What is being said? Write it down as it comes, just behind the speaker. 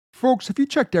Folks, have you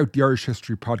checked out the Irish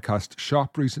History Podcast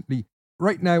shop recently?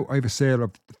 Right now, I have a sale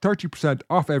of 30%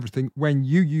 off everything when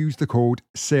you use the code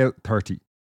SALE30.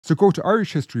 So go to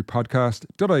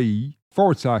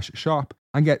irishhistorypodcast.ie/shop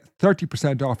and get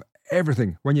 30% off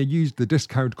everything when you use the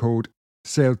discount code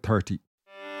SALE30.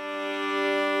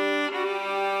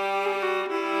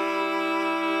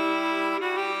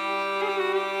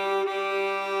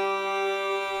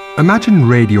 Imagine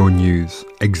radio news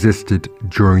existed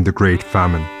during the Great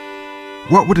Famine.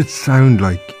 What would it sound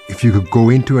like if you could go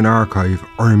into an archive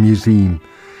or a museum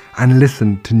and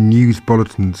listen to news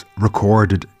bulletins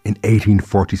recorded in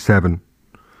 1847?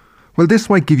 Well, this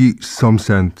might give you some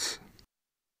sense.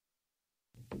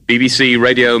 BBC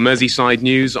Radio Merseyside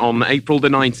News on April the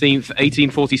 19th,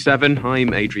 1847.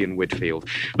 I'm Adrian Whitfield.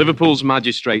 Liverpool's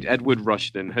magistrate Edward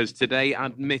Rushton has today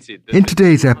admitted that... In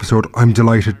today's episode, I'm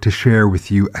delighted to share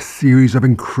with you a series of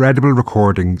incredible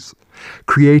recordings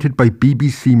created by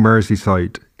BBC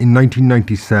Merseyside in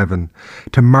 1997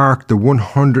 to mark the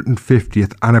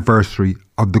 150th anniversary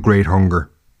of the Great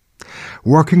Hunger.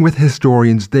 Working with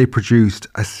historians, they produced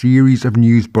a series of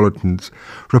news bulletins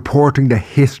reporting the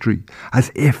history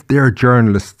as if their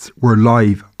journalists were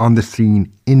live on the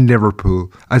scene in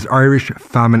Liverpool as Irish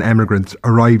famine emigrants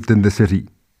arrived in the city.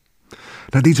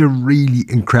 Now, these are really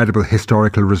incredible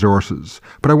historical resources,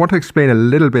 but I want to explain a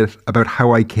little bit about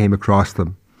how I came across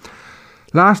them.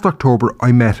 Last October,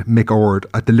 I met Mick Ord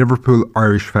at the Liverpool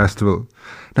Irish Festival.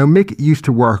 Now, Mick used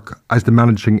to work as the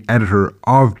managing editor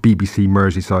of BBC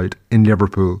Merseyside in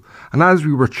Liverpool, and as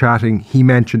we were chatting, he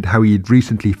mentioned how he had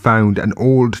recently found an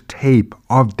old tape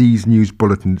of these news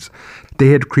bulletins they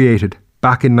had created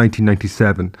back in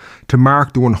 1997 to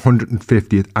mark the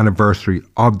 150th anniversary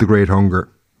of the Great Hunger.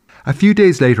 A few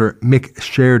days later, Mick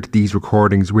shared these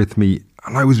recordings with me,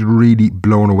 and I was really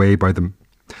blown away by them.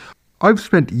 I've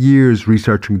spent years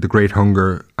researching the Great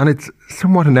Hunger, and it's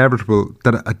somewhat inevitable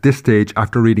that at this stage,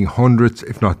 after reading hundreds,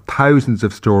 if not thousands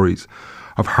of stories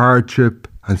of hardship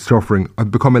and suffering,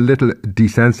 I've become a little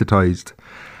desensitised.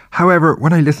 However,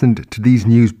 when I listened to these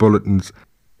news bulletins,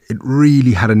 it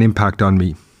really had an impact on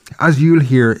me. As you'll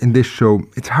hear in this show,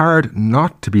 it's hard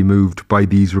not to be moved by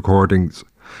these recordings.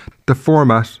 The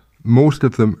format, most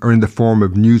of them are in the form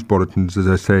of news bulletins, as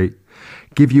I say,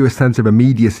 give you a sense of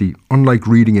immediacy, unlike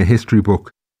reading a history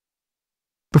book.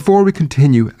 Before we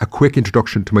continue, a quick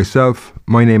introduction to myself.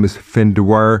 My name is Finn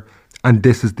Dwyer, and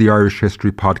this is the Irish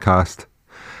History Podcast.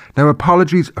 Now,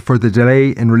 apologies for the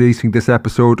delay in releasing this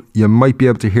episode. You might be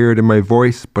able to hear it in my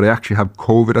voice, but I actually have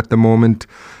COVID at the moment,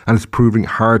 and it's proving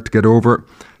hard to get over.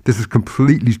 This has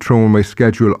completely thrown my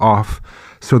schedule off,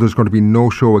 so there's going to be no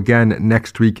show again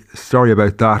next week. Sorry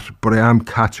about that, but I am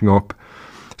catching up.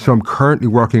 So I'm currently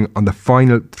working on the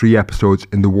final 3 episodes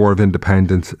in the War of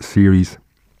Independence series.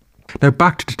 Now,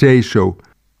 back to today's show.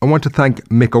 I want to thank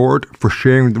Mick Ord for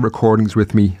sharing the recordings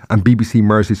with me and BBC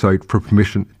Merseyside for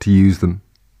permission to use them.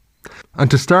 And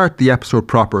to start the episode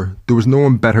proper, there was no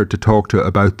one better to talk to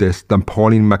about this than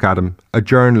Pauline McAdam, a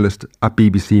journalist at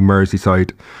BBC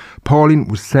Merseyside. Pauline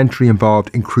was centrally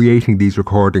involved in creating these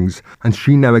recordings, and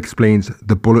she now explains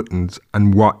the bulletins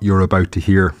and what you're about to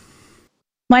hear.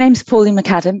 My name's Pauline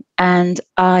McAdam, and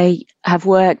I have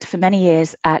worked for many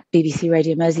years at BBC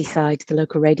Radio Merseyside, the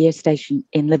local radio station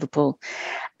in Liverpool.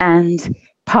 And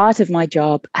part of my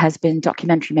job has been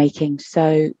documentary making,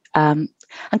 and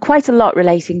quite a lot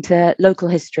relating to local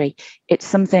history. It's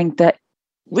something that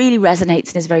really resonates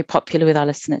and is very popular with our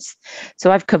listeners.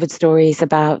 So I've covered stories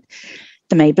about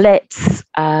the May Blitz.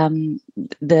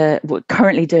 We're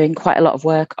currently doing quite a lot of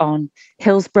work on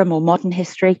Hillsborough, more modern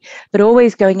history, but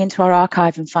always going into our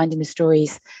archive and finding the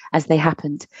stories as they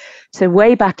happened. So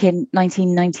way back in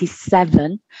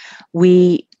 1997,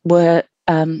 we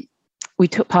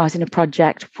took part in a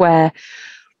project where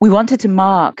we wanted to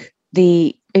mark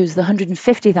it was the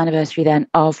 150th anniversary then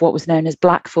of what was known as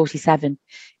Black 47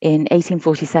 in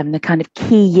 1847, the kind of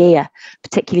key year,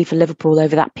 particularly for Liverpool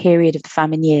over that period of the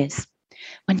famine years,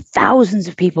 when thousands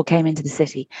of people came into the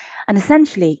city and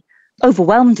essentially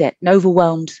overwhelmed it and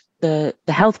overwhelmed the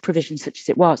health provision such as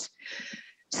it was.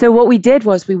 So what we did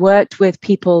was we worked with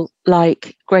people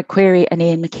like Greg Query and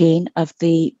Ian McKean of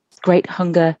the Great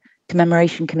Hunger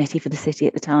Commemoration Committee for the city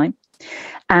at the time,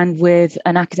 and with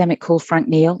an academic called Frank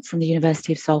Neal from the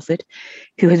University of Salford,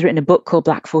 who has written a book called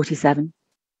Black 47.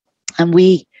 And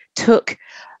we took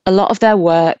a lot of their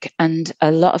work and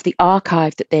a lot of the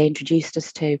archive that they introduced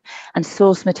us to and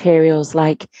source materials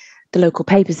like the local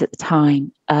papers at the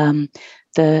time,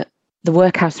 the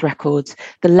workhouse records,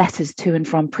 the letters to and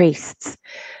from priests,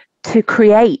 to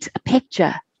create a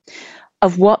picture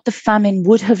of what the famine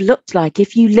would have looked like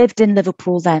if you lived in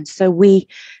Liverpool then. So we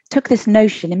took this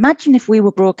notion, imagine if we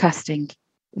were broadcasting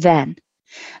then,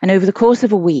 and over the course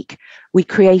of a week, we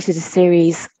created a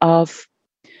series of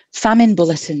famine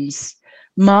bulletins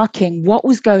marking what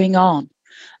was going on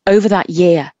over that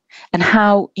year and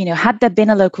how, had there been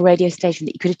a local radio station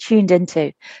that you could have tuned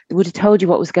into that would have told you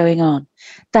what was going on.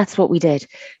 That's what we did.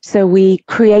 So we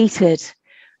created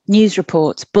news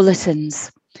reports,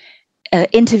 bulletins,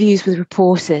 interviews with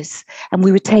reporters, and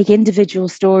we would take individual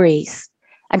stories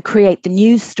and create the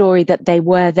news story that they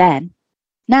were then,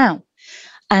 now.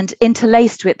 And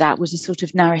interlaced with that was a sort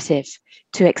of narrative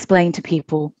to explain to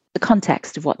people the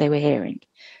context of what they were hearing.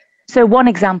 So one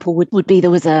example would be there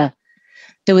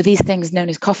were these things known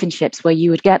as coffin ships where you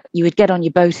would get on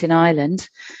your boat in Ireland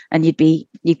and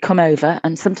you'd come over,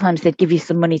 and sometimes they'd give you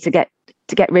some money to get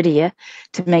rid of you,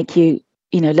 to make you,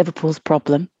 Liverpool's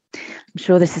problem. I'm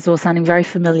sure this is all sounding very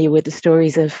familiar with the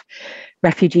stories of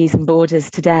refugees and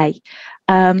borders today.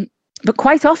 But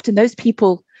quite often those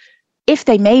people, if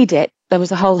they made it, there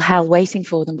was a whole hell waiting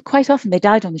for them. But quite often they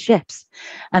died on the ships.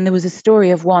 And there was a story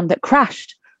of one that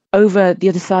crashed over the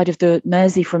other side of the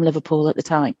Mersey from Liverpool at the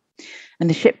time. And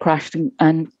the ship crashed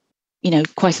and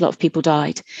quite a lot of people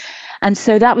died. And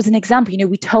so that was an example.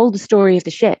 We told the story of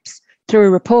the ships through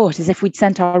a report as if we'd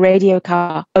sent our radio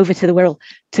car over to the Wirral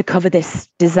to cover this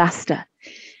disaster.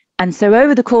 And so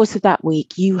over the course of that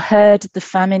week, you heard the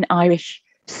Famine Irish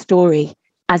story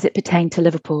as it pertained to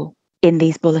Liverpool in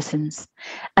these bulletins.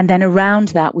 And then around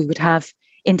that, we would have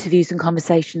interviews and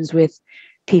conversations with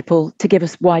people to give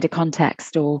us wider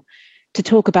context or to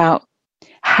talk about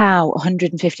how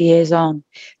 150 years on,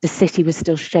 the city was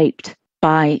still shaped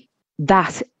by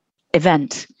that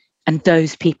event and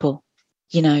those people.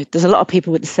 There's a lot of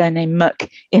people with the surname Muck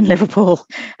in Liverpool,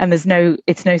 and it's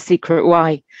no secret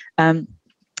why,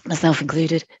 myself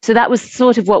included. So that was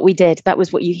sort of what we did. That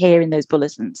was what you hear in those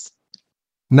bulletins.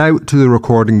 Now to the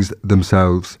recordings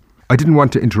themselves. I didn't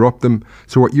want to interrupt them,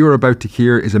 so what you're about to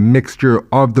hear is a mixture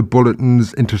of the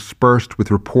bulletins interspersed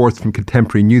with reports from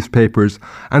contemporary newspapers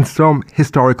and some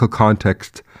historical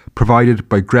context provided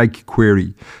by Greg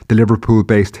Query, the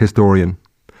Liverpool-based historian.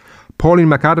 Pauline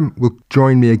McAdam will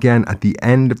join me again at the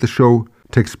end of the show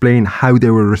to explain how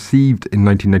they were received in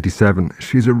 1997.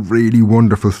 She has a really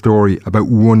wonderful story about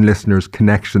one listener's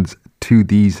connections to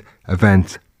these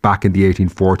events back in the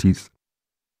 1840s.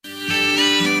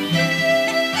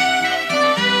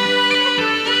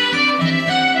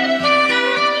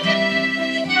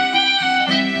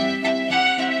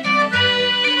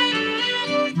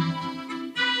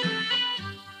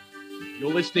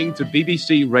 You're listening to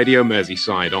BBC Radio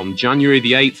Merseyside on January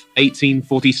the 8th,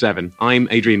 1847. I'm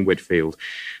Adrian Whitfield.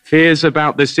 Fears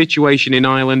about the situation in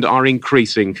Ireland are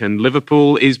increasing, and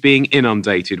Liverpool is being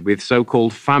inundated with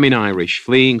so-called famine Irish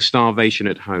fleeing starvation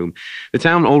at home. The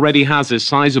town already has a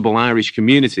sizable Irish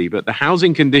community, but the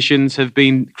housing conditions have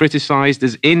been criticised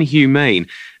as inhumane,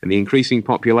 and the increasing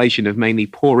population of mainly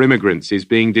poor immigrants is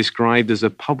being described as a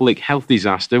public health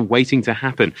disaster waiting to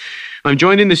happen. I'm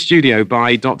joined in the studio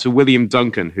by Dr. William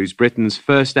Duncan, who's Britain's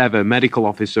first ever medical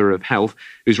officer of health,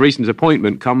 whose recent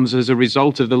appointment comes as a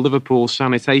result of the Liverpool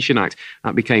Sanitation Act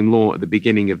that became law at the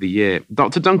beginning of the year.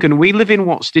 Dr. Duncan, we live in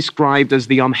what's described as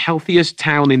the unhealthiest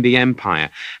town in the empire.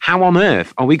 How on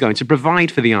earth are we going to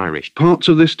provide for the Irish? Parts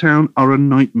of this town are a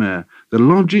nightmare. The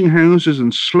lodging houses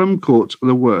and slum courts are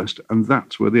the worst, and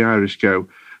that's where the Irish go.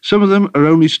 Some of them are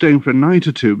only staying for a night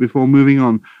or two before moving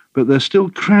on, but they're still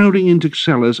crowding into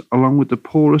cellars along with the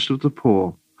poorest of the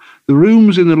poor. The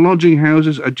rooms in the lodging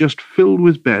houses are just filled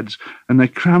with beds, and they're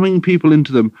cramming people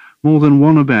into them, more than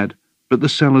one a bed. But the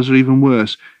cellars are even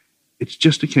worse. It's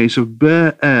just a case of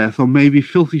bare earth or maybe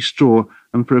filthy straw,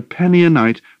 and for a penny a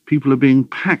night, people are being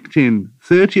packed in,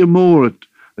 30 or more at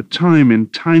a time in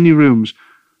tiny rooms.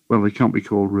 Well, they can't be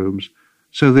called rooms.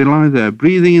 So they lie there,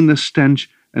 breathing in the stench,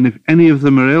 and if any of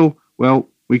them are ill, well,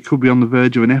 we could be on the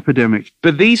verge of an epidemic.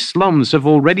 But these slums have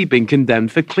already been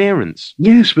condemned for clearance.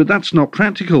 Yes, but that's not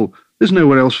practical. There's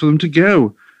nowhere else for them to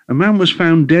go. A man was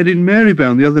found dead in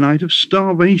Marybound the other night of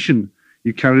starvation.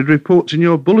 You carried reports in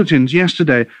your bulletins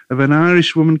yesterday of an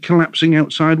Irish woman collapsing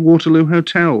outside Waterloo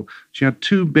Hotel. She had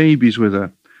 2 babies with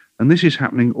her. And this is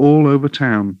happening all over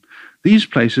town. These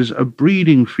places are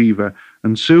breeding fever,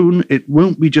 and soon it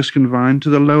won't be just confined to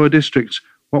the lower districts.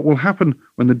 What will happen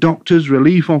when the doctors,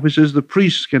 relief officers, the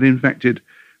priests get infected?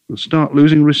 We'll start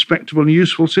losing respectable and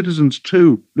useful citizens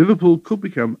too. Liverpool could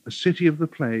become a city of the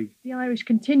plague. The Irish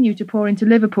continue to pour into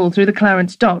Liverpool through the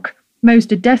Clarence Dock.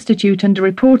 Most are destitute and are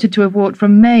reported to have walked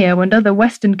from Mayo and other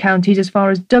western counties as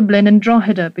far as Dublin and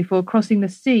Drogheda before crossing the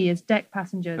sea as deck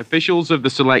passengers. Officials of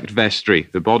the Select Vestry,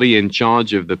 the body in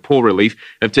charge of the poor relief,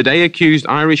 have today accused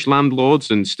Irish landlords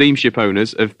and steamship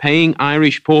owners of paying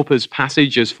Irish paupers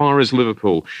passage as far as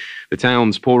Liverpool. The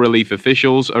town's poor relief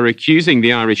officials are accusing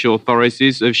the Irish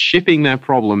authorities of shipping their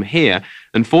problem here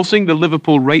and forcing the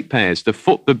Liverpool ratepayers to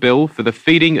foot the bill for the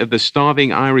feeding of the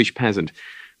starving Irish peasant.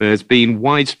 There's been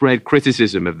widespread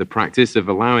criticism of the practice of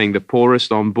allowing the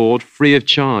poorest on board free of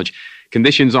charge.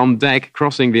 Conditions on deck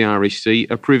crossing the Irish Sea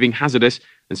are proving hazardous,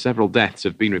 and several deaths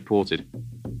have been reported.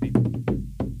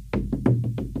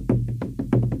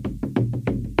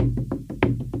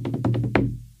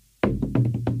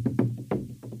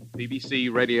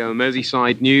 BBC Radio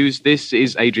Merseyside News, this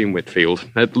is Adrian Whitfield.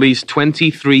 At least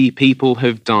 23 people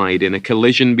have died in a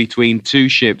collision between two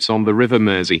ships on the River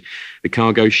Mersey. The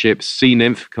cargo ship Sea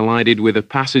Nymph collided with a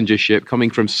passenger ship coming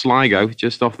from Sligo,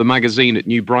 just off the Magazine at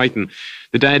New Brighton.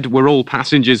 The dead were all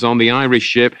passengers on the Irish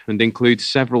ship and include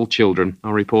several children.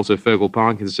 Our reporter Fergal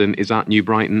Parkinson is at New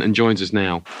Brighton and joins us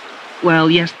now.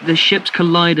 Well, yes, the ships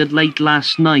collided late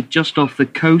last night just off the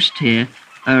coast here.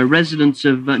 Residents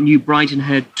of New Brighton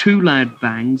heard two loud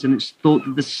bangs, and it's thought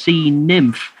that the Sea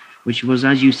Nymph, which was,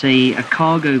 as you say, a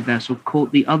cargo vessel,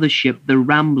 caught the other ship, the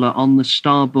Rambler, on the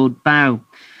starboard bow.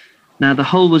 Now, the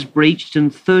hull was breached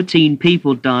and 13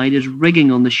 people died as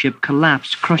rigging on the ship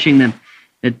collapsed, crushing them.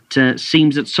 It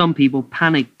seems that some people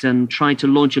panicked and tried to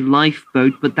launch a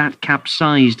lifeboat, but that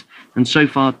capsized, and so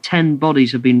far 10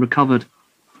 bodies have been recovered.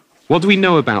 What do we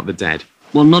know about the dead?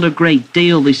 Well, not a great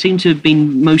deal. They seem to have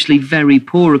been mostly very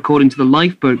poor, according to the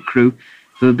lifeboat crew,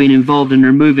 who have been involved in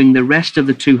removing the rest of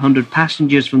the 200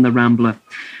 passengers from the Rambler.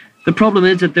 The problem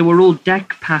is that they were all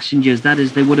deck passengers. That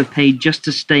is, they would have paid just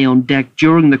to stay on deck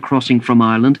during the crossing from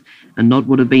Ireland, and they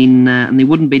wouldn't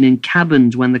have been in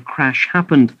cabins when the crash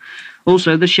happened.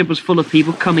 Also, the ship was full of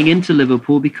people coming into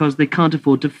Liverpool because they can't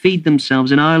afford to feed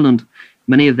themselves in Ireland.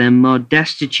 Many of them are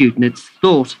destitute, and it's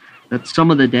thought that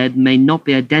some of the dead may not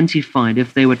be identified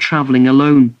if they were travelling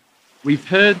alone. We've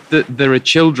heard that there are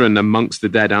children amongst the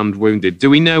dead and wounded. Do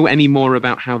we know any more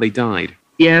about how they died?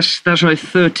 Yes, that's right.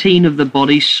 13 of the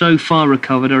bodies so far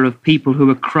recovered are of people who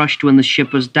were crushed when the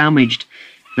ship was damaged.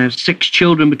 Now, 6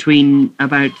 children between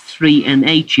about 3 and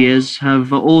 8 years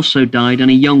have also died,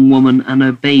 and a young woman and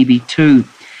a baby too.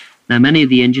 Now, many of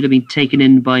the injured have been taken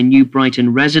in by New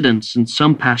Brighton residents, and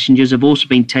some passengers have also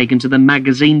been taken to the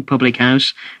Magazine public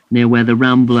house near where the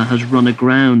Rambler has run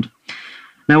aground.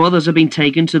 Now, others have been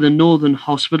taken to the Northern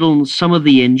Hospital, and some of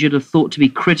the injured are thought to be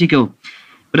critical,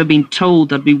 but have been told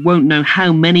that we won't know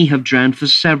how many have drowned for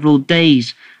several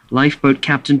days. Lifeboat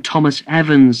Captain Thomas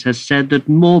Evans has said that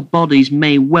more bodies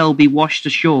may well be washed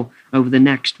ashore over the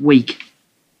next week.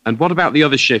 And what about the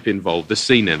other ship involved, the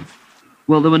Sea Nymph?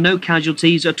 Well, there were no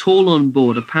casualties at all on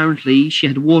board. Apparently, she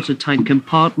had watertight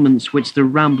compartments, which the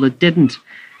Rambler didn't.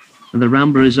 And the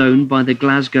Rambler is owned by the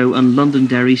Glasgow and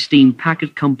Londonderry Steam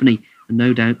Packet Company, and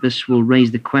no doubt this will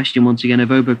raise the question once again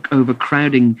of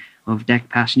overcrowding of deck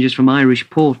passengers from Irish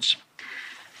ports.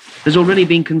 There's already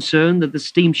been concern that the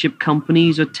steamship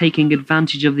companies are taking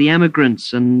advantage of the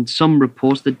emigrants, and some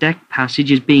reports the deck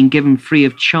passage is being given free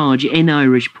of charge in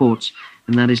Irish ports,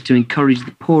 and that is to encourage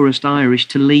the poorest Irish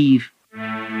to leave.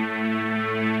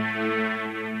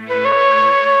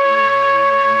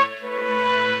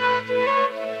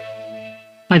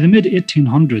 By the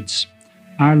mid-1800s,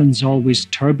 Ireland's always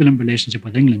turbulent relationship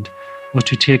with England was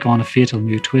to take on a fatal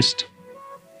new twist.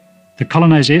 The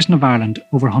colonisation of Ireland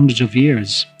over hundreds of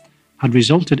years had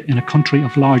resulted in a country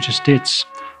of large estates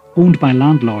owned by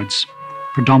landlords,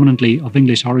 predominantly of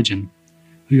English origin,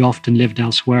 who often lived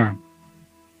elsewhere.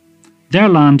 Their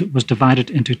land was divided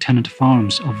into tenant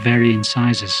farms of varying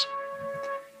sizes.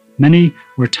 Many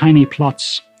were tiny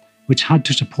plots which had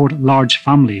to support large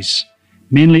families,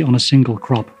 mainly on a single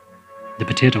crop, the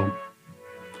potato.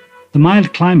 The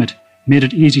mild climate made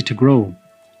it easy to grow,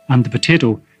 and the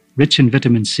potato, rich in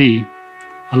vitamin C,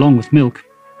 along with milk,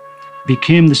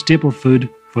 became the staple food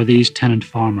for these tenant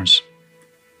farmers.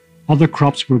 Other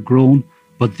crops were grown,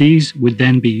 but these would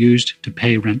then be used to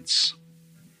pay rents.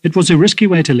 It was a risky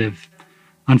way to live,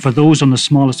 and for those on the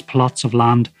smallest plots of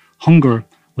land, hunger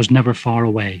was never far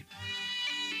away.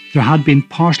 There had been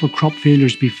partial crop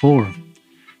failures before,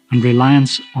 and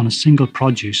reliance on a single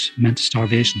produce meant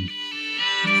starvation.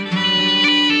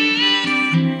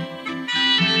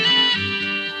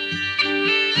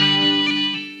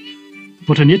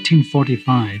 But in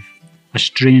 1845, a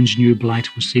strange new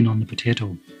blight was seen on the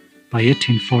potato. By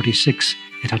 1846,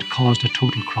 it had caused a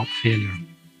total crop failure.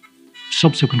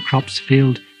 Subsequent crops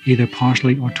failed either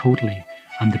partially or totally,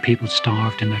 and the people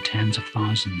starved in their tens of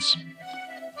thousands.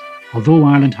 Although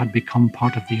Ireland had become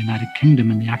part of the United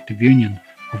Kingdom in the Act of Union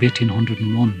of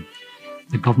 1801,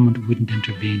 the government wouldn't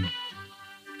intervene.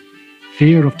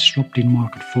 Fear of disrupting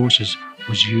market forces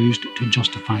was used to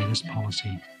justify this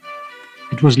policy.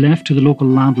 It was left to the local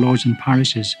landlords and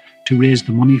parishes to raise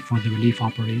the money for the relief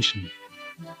operation.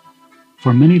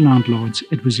 For many landlords,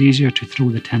 it was easier to throw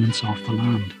the tenants off the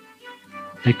land.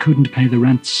 They couldn't pay the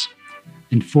rents.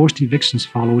 Enforced evictions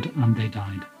followed and they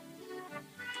died.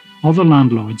 Other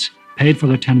landlords paid for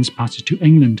their tenants' passage to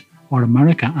England or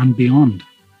America and beyond.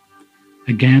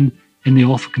 Again, in the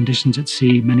awful conditions at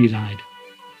sea, many died.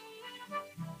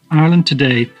 Ireland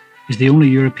today is the only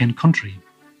European country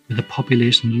with a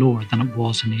population lower than it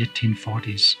was in the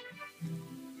 1840s.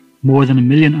 More than 1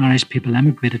 million Irish people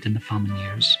emigrated in the famine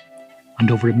years,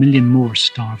 and over 1 million more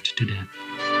starved to death.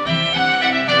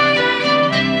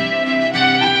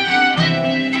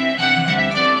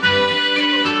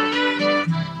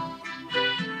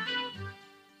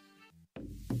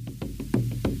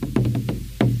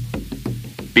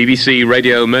 BBC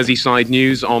Radio Merseyside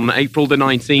News on April the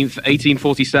 19th,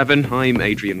 1847. I'm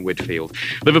Adrian Whitfield.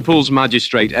 Liverpool's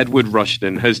magistrate Edward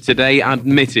Rushton has today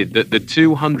admitted that the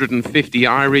 250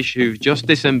 Irish who've just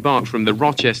disembarked from the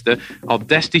Rochester are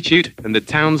destitute and the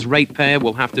town's ratepayer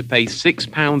will have to pay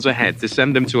 £6 a head to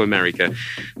send them to America.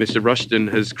 Mr. Rushton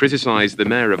has criticised the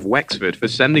mayor of Wexford for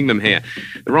sending them here.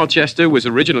 The Rochester was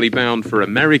originally bound for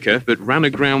America but ran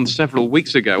aground several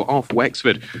weeks ago off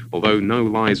Wexford. Although no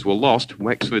lives were lost,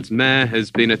 Wexford's mayor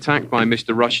has been attacked by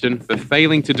Mr. Rushton for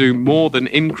failing to do more than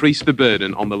increase the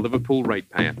burden on the Liverpool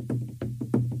ratepayer.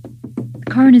 The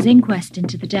coroner's inquest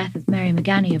into the death of Mary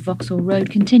McGanny of Vauxhall Road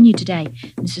continued today.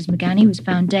 Mrs. McGanny was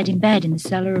found dead in bed in the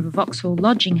cellar of a Vauxhall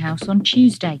lodging house on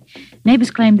Tuesday.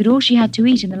 Neighbours claimed that all she had to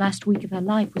eat in the last week of her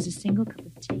life was a single cup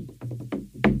of tea.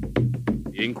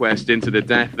 The inquest into the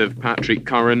death of Patrick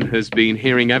Curran has been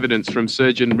hearing evidence from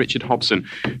surgeon Richard Hobson.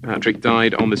 Patrick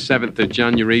died on the 7th of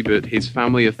January, but his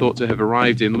family are thought to have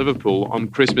arrived in Liverpool on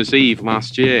Christmas Eve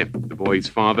last year. The boy's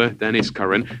father, Dennis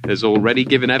Curran, has already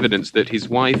given evidence that his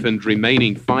wife and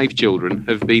remaining 5 children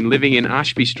have been living in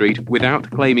Ashby Street without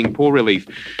claiming poor relief.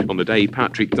 On the day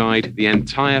Patrick died, the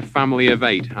entire family of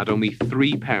 8 had only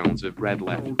 £3 of bread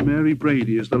left. Old Mary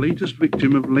Brady is the latest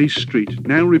victim of Lace Street,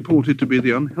 now reported to be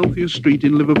the unhealthiest street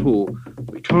in Liverpool.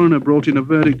 The coroner brought in a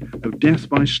verdict of death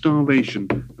by starvation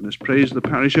and has praised the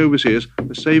parish overseers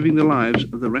for saving the lives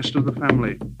of the rest of the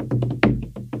family.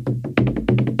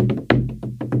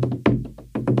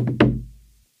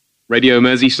 Radio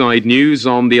Merseyside News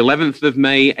on the 11th of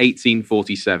May,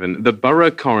 1847. The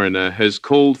borough coroner has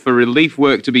called for relief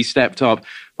work to be stepped up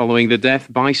following the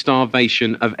death by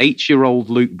starvation of 8-year-old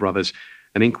Luke Brothers.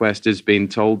 An inquest has been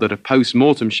told that a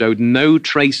post-mortem showed no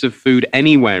trace of food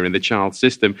anywhere in the child's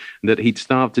system and that he'd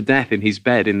starved to death in his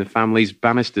bed in the family's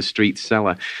Bannister Street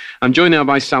cellar. I'm joined now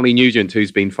by Sally Nugent,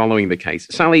 who's been following the case.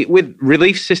 Sally, with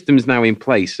relief systems now in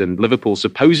place and Liverpool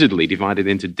supposedly divided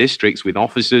into districts with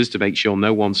officers to make sure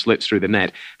no one slips through the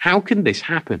net, how can this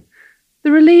happen?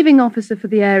 The relieving officer for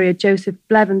the area, Joseph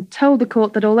Blevin, told the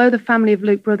court that although the family of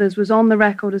Luke Brothers was on the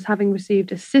record as having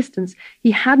received assistance,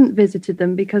 he hadn't visited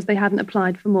them because they hadn't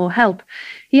applied for more help.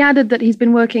 He added that he's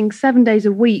been working 7 days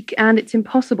a week and it's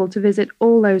impossible to visit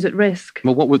all those at risk.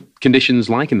 Well, what were conditions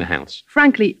like in the house?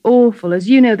 Frankly, awful. As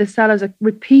you know, the cellars are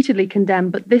repeatedly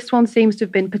condemned, but this one seems to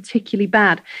have been particularly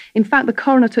bad. In fact, the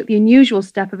coroner took the unusual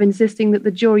step of insisting that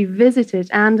the jury visit it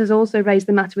and has also raised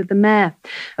the matter with the mayor.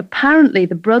 Apparently,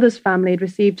 the Brothers family had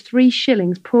received 3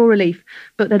 shillings poor relief,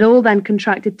 but they'd all then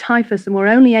contracted typhus and were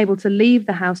only able to leave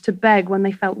the house to beg when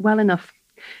they felt well enough.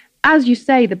 As you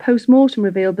say, the post-mortem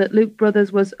revealed that Luke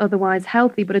Brothers was otherwise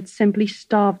healthy but had simply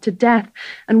starved to death,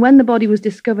 and when the body was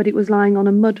discovered it was lying on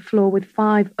a mud floor with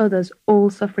 5 others, all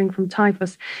suffering from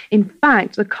typhus. In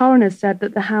fact, the coroner said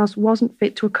that the house wasn't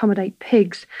fit to accommodate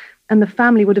pigs, and the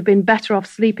family would have been better off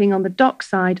sleeping on the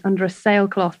dockside under a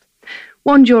sailcloth.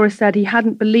 One juror said he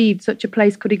hadn't believed such a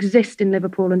place could exist in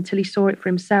Liverpool until he saw it for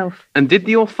himself. And did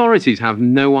the authorities have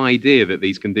no idea that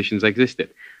these conditions existed?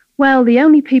 Well, the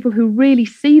only people who really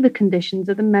see the conditions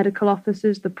are the medical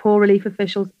officers, the poor relief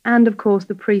officials, and of course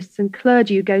the priests and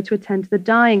clergy who go to attend to the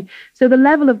dying. So the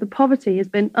level of the poverty has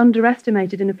been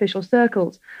underestimated in official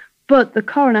circles. But the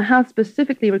coroner has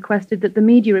specifically requested that the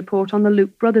media report on the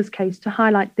Luke Brothers case to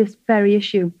highlight this very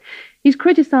issue. He's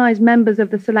criticised members of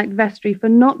the Select Vestry for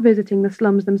not visiting the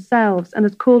slums themselves and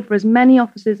has called for as many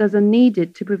officers as are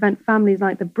needed to prevent families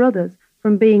like the Brothers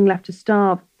from being left to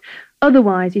starve.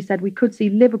 Otherwise, he said, we could see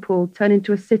Liverpool turn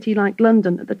into a city like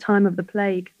London at the time of the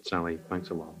plague. Sally,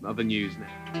 thanks a lot. Other news now.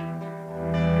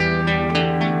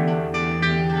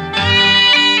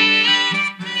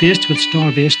 Faced with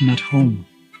starvation at home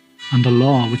and a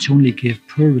law which only gave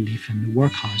poor relief in the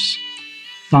workhouse,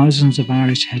 thousands of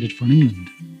Irish headed for England.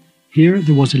 Here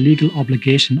there was a legal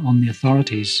obligation on the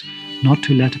authorities not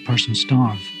to let a person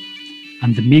starve,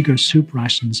 and the meagre soup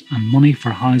rations and money for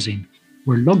housing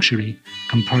were luxury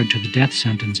compared to the death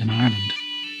sentence in Ireland.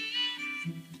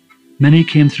 Many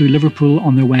came through Liverpool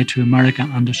on their way to America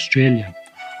and Australia,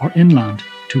 or inland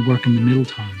to work in the mill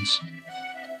towns.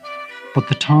 But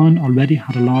the town already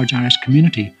had a large Irish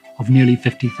community of nearly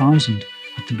 50,000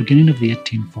 at the beginning of the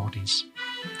 1840s,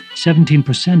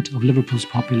 17% of Liverpool's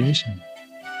population.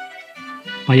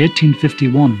 By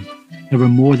 1851, there were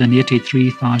more than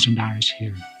 83,000 Irish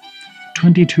here,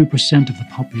 22% of the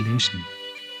population,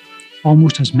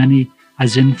 almost as many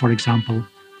as in, for example,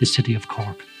 the city of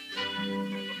Cork.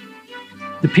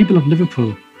 The people of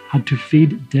Liverpool had to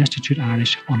feed destitute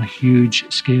Irish on a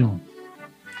huge scale.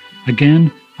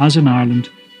 Again, as in Ireland,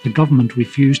 the government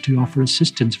refused to offer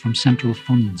assistance from central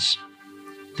funds.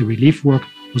 The relief work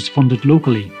was funded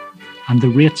locally, and the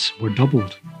rates were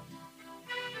doubled.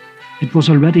 It was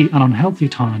already an unhealthy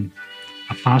town,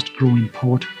 a fast-growing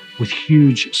port with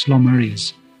huge slum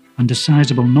areas and a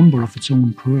sizable number of its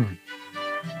own poor.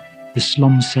 The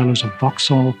slum cellars of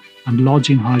Vauxhall and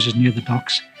lodging houses near the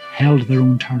docks held their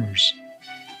own terrors.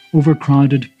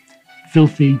 Overcrowded,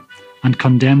 filthy, and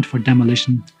condemned for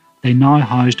demolition, they now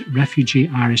housed refugee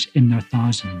Irish in their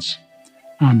thousands.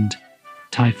 And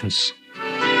typhus.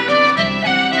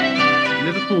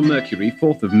 Liverpool Mercury,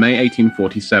 4th of May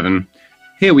 1847.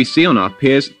 Here we see on our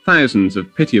piers thousands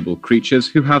of pitiable creatures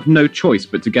who have no choice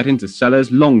but to get into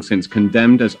cellars long since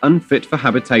condemned as unfit for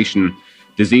habitation.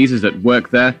 Disease is at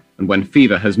work there, and when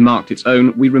fever has marked its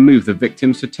own, we remove the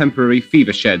victims to temporary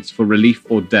fever sheds for relief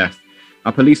or death.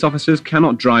 Our police officers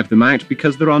cannot drive them out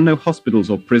because there are no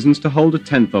hospitals or prisons to hold a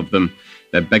tenth of them.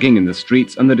 They're begging in the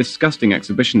streets, and the disgusting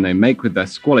exhibition they make with their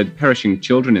squalid, perishing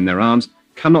children in their arms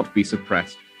cannot be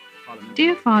suppressed.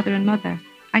 Dear Father and Mother,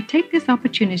 I take this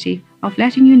opportunity of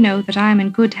letting you know that I am in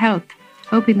good health,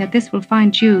 hoping that this will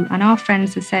find you and our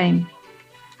friends the same.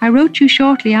 I wrote you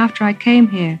shortly after I came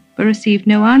here, but received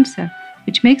no answer,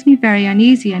 which makes me very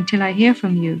uneasy until I hear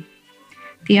from you.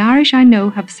 The Irish I know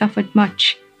have suffered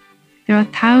much. There are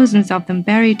thousands of them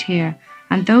buried here,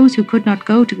 and those who could not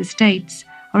go to the States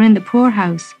are in the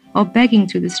poorhouse or begging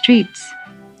through the streets.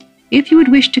 If you would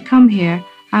wish to come here,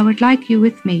 I would like you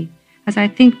with me, as I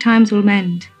think times will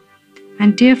mend.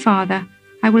 And dear Father,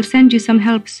 I will send you some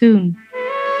help soon.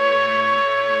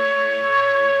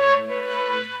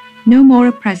 No more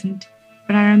at present,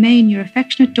 but I remain your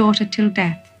affectionate daughter till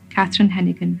death, Catherine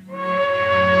Hennigan.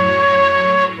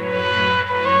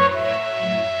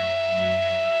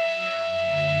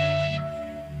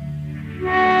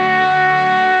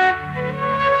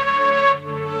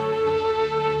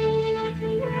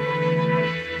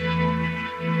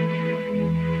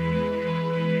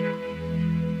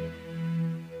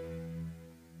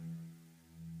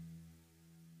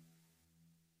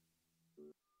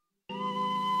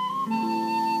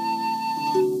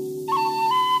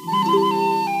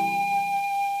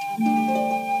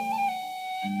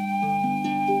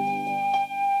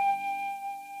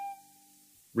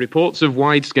 Reports of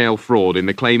wide-scale fraud in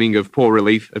the claiming of poor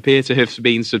relief appear to have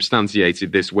been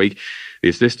substantiated this week. The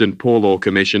Assistant Poor Law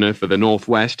Commissioner for the North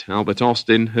West, Albert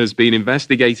Austin, has been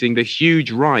investigating the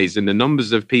huge rise in the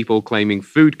numbers of people claiming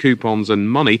food coupons and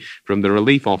money from the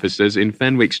relief officers in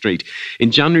Fenwick Street.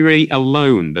 In January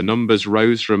alone, the numbers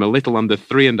rose from a little under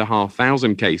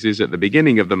 3,500 cases at the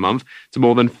beginning of the month to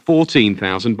more than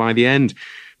 14,000 by the end.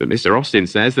 But Mr. Austin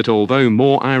says that although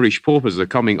more Irish paupers are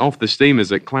coming off the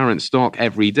steamers at Clarence Dock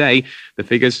every day, the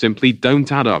figures simply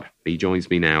don't add up. He joins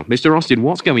me now. Mr. Austin,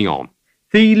 what's going on?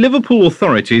 The Liverpool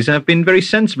authorities have been very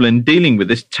sensible in dealing with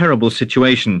this terrible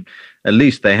situation. At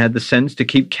least they had the sense to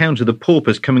keep count of the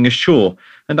paupers coming ashore,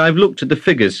 and I've looked at the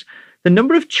figures. The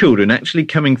number of children actually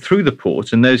coming through the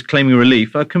port and those claiming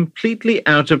relief are completely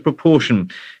out of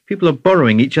proportion. People are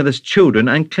borrowing each other's children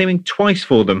and claiming twice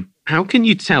for them. How can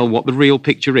you tell what the real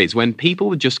picture is when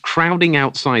people are just crowding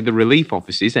outside the relief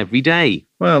offices every day?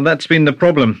 Well, that's been the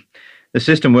problem. The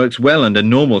system works well under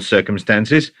normal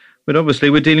circumstances, but obviously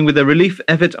we're dealing with a relief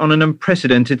effort on an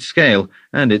unprecedented scale,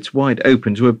 and it's wide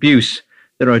open to abuse.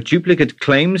 There are duplicate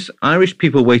claims, Irish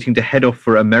people waiting to head off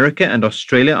for America and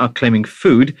Australia are claiming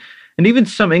food, and even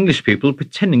some English people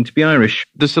pretending to be Irish.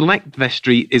 The Select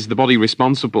Vestry is the body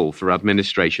responsible for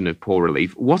administration of poor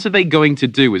relief. What are they going to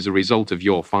do as a result of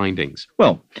your findings?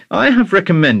 Well, I have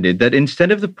recommended that instead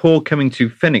of the poor coming to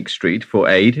Fenwick Street for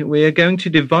aid, we are going to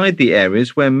divide the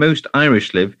areas where most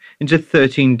Irish live into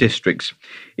 13 districts.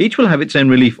 Each will have its own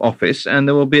relief office, and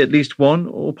there will be at least one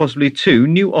or possibly two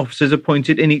new officers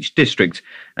appointed in each district,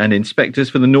 and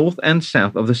inspectors for the north and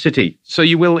south of the city. So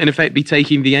you will, in effect, be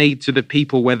taking the aid to the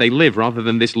people where they live rather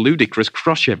than this ludicrous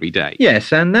crush every day?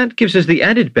 Yes, and that gives us the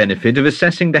added benefit of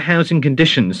assessing the housing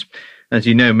conditions. As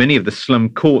you know, many of the slum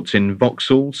courts in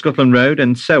Vauxhall, Scotland Road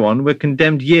and so on were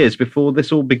condemned years before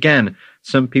this all began.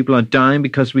 Some people are dying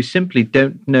because we simply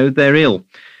don't know they're ill.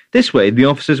 This way, the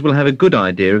officers will have a good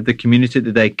idea of the community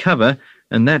that they cover,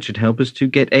 and that should help us to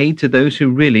get aid to those who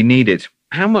really need it.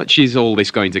 How much is all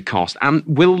this going to cost, and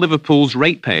will Liverpool's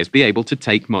ratepayers be able to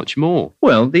take much more?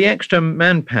 Well, the extra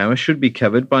manpower should be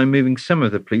covered by moving some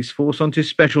of the police force onto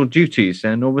special duties,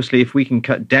 and obviously if we can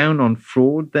cut down on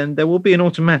fraud, then there will be an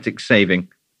automatic saving.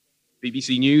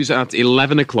 BBC News at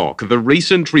 11 o'clock. The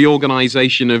recent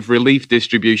reorganisation of relief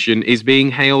distribution is being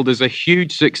hailed as a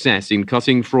huge success in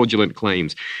cutting fraudulent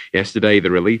claims. Yesterday, the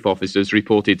relief officers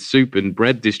reported soup and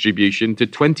bread distribution to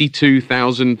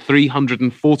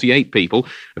 22,348 people,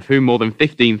 of whom more than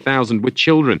 15,000 were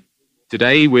children.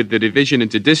 Today, with the division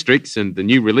into districts and the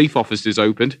new relief offices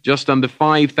opened, just under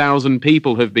 5,000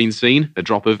 people have been seen, a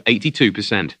drop of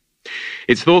 82%.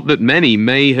 It's thought that many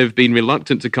may have been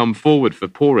reluctant to come forward for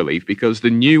poor relief because the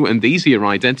new and easier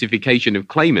identification of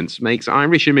claimants makes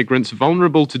Irish immigrants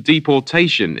vulnerable to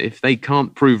deportation if they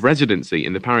can't prove residency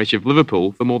in the parish of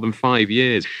Liverpool for more than 5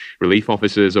 years. Relief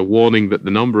officers are warning that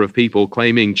the number of people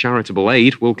claiming charitable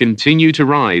aid will continue to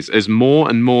rise as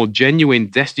more and more genuine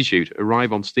destitute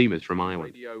arrive on steamers from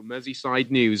Ireland. Radio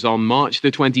Merseyside News on March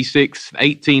the 26th,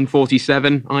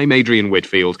 1847. I'm Adrian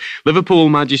Whitfield. Liverpool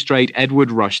magistrate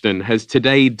Edward Rushton has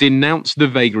today denounced the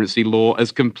vagrancy law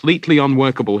as completely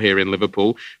unworkable here in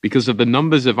Liverpool because of the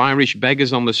numbers of Irish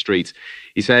beggars on the streets.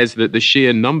 He says that the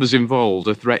sheer numbers involved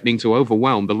are threatening to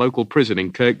overwhelm the local prison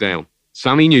in Kirkdale.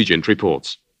 Sally Nugent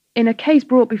reports. In a case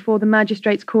brought before the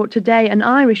magistrates' court today, an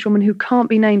Irish woman who can't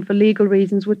be named for legal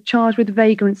reasons was charged with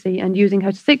vagrancy and using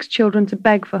her 6 children to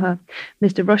beg for her.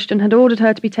 Mr. Rushton had ordered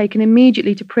her to be taken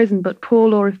immediately to prison, but poor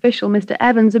law official Mr.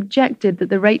 Evans objected that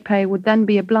the ratepayer would then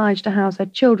be obliged to house her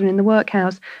children in the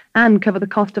workhouse and cover the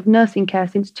cost of nursing care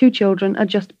since 2 children are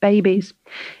just babies.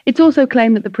 It's also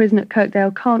claimed that the prison at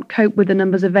Kirkdale can't cope with the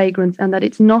numbers of vagrants and that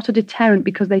it's not a deterrent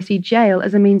because they see jail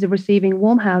as a means of receiving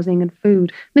warm housing and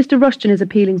food. Mr. Rushton is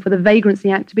appealing for the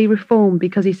Vagrancy Act to be reformed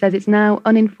because he says it's now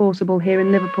unenforceable here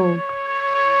in Liverpool.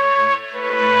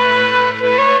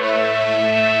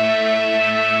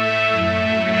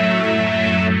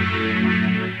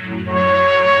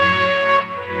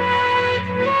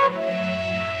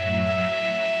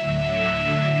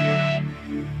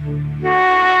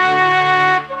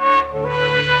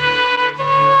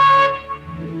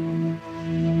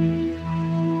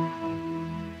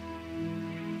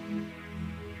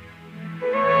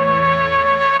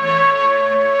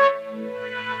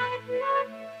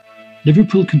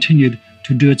 Liverpool continued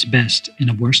to do its best in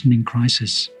a worsening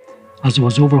crisis, as it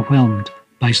was overwhelmed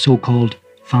by so-called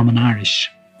famine Irish,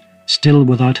 still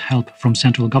without help from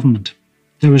central government.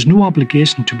 There was no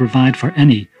obligation to provide for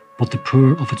any but the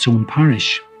poor of its own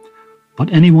parish,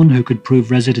 but anyone who could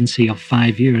prove residency of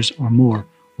 5 years or more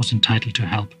was entitled to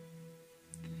help.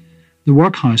 The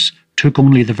workhouse took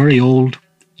only the very old,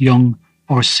 young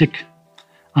or sick,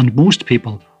 and most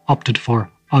people opted for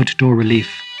outdoor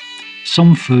relief,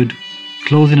 some food,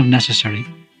 clothing if necessary,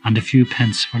 and a few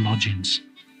pence for lodgings.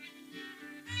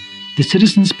 The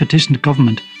citizens petitioned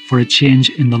government for a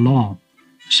change in the law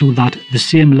so that the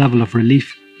same level of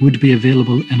relief would be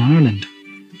available in Ireland,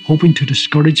 hoping to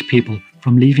discourage people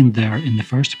from leaving there in the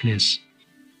first place.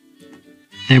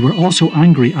 They were also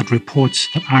angry at reports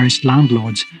that Irish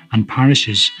landlords and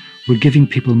parishes were giving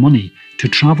people money to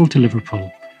travel to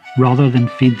Liverpool rather than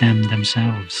feed them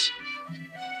themselves.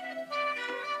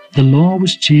 The law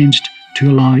was changed to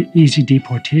allow easy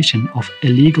deportation of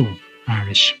illegal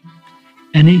Irish.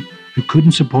 Any who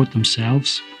couldn't support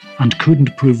themselves and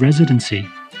couldn't prove residency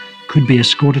could be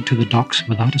escorted to the docks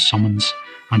without a summons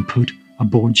and put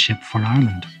aboard ship for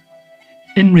Ireland.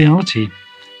 In reality,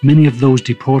 many of those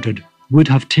deported would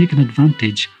have taken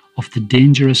advantage of the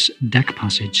dangerous deck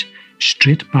passage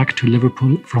straight back to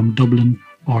Liverpool from Dublin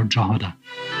or Drogheda.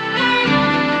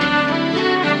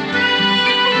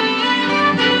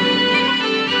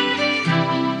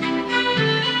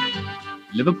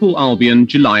 Liverpool Albion,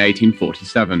 July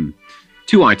 1847.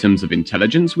 2 items of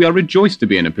intelligence we are rejoiced to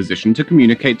be in a position to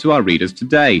communicate to our readers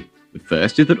today. The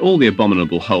first is that all the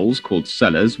abominable holes called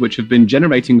cellars, which have been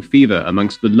generating fever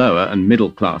amongst the lower and middle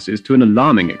classes to an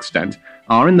alarming extent,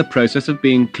 are in the process of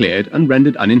being cleared and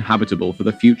rendered uninhabitable for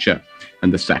the future.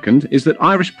 And the second is that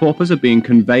Irish paupers are being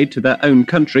conveyed to their own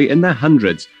country in their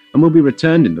hundreds and will be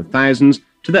returned in the thousands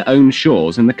to their own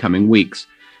shores in the coming weeks.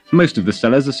 Most of the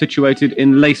cellars are situated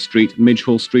in Lace Street,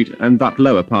 Midgehall Street, and that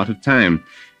lower part of town.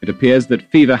 It appears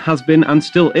that fever has been and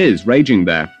still is raging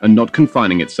there, and not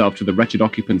confining itself to the wretched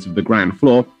occupants of the ground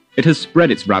floor, it has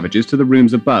spread its ravages to the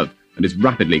rooms above and is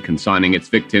rapidly consigning its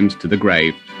victims to the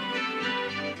grave.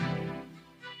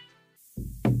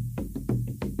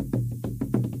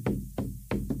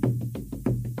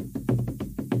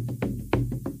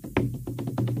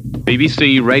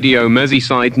 BBC Radio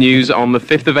Merseyside News on the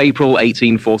 5th of April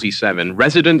 1847.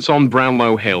 Residents on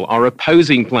Brownlow Hill are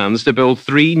opposing plans to build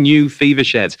 3 new fever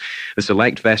sheds. The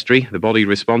Select Vestry, the body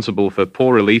responsible for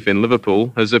poor relief in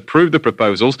Liverpool, has approved the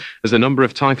proposals as the number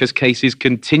of typhus cases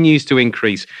continues to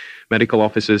increase. Medical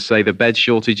officers say the bed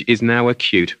shortage is now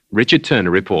acute. Richard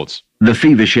Turner reports. The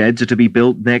fever sheds are to be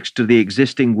built next to the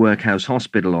existing Workhouse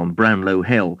Hospital on Brownlow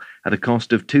Hill at a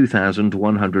cost of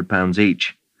 £2,100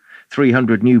 each.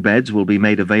 300 new beds will be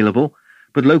made available,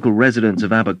 but local residents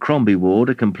of Abercrombie Ward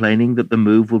are complaining that the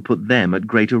move will put them at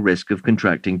greater risk of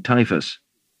contracting typhus.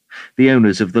 The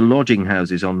owners of the lodging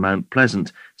houses on Mount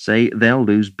Pleasant say they'll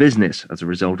lose business as a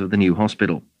result of the new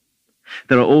hospital.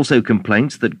 There are also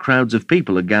complaints that crowds of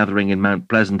people are gathering in Mount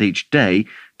Pleasant each day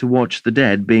to watch the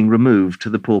dead being removed to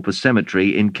the Pauper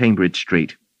Cemetery in Cambridge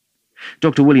Street.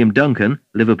 Dr. William Duncan,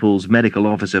 Liverpool's medical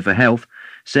officer for health,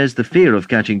 says the fear of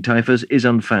catching typhus is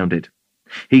unfounded.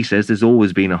 He says there's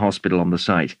always been a hospital on the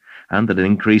site, and that an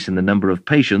increase in the number of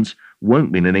patients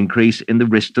won't mean an increase in the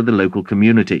risk to the local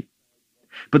community.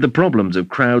 But the problems of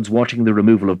crowds watching the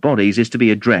removal of bodies is to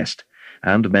be addressed,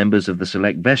 and members of the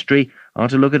Select Vestry are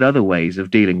to look at other ways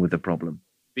of dealing with the problem.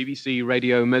 BBC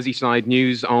Radio Merseyside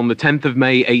News on the 10th of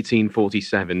May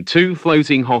 1847. 2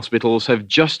 floating hospitals have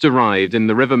just arrived in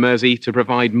the River Mersey to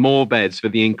provide more beds for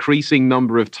the increasing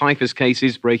number of typhus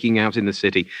cases breaking out in the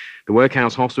city. The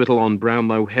Workhouse Hospital on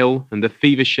Brownlow Hill and the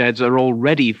fever sheds are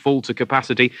already full to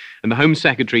capacity, and the Home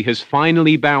Secretary has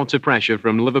finally bowed to pressure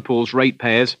from Liverpool's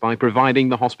ratepayers by providing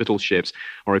the hospital ships.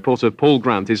 Our reporter Paul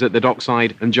Grant is at the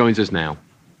dockside and joins us now.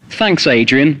 Thanks,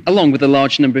 Adrian. Along with a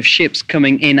large number of ships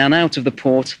coming in and out of the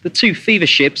port, the 2 fever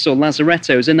ships, or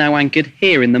lazarettos, are now anchored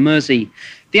here in the Mersey.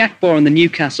 The Akbar and the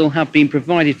Newcastle have been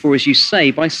provided for, as you say,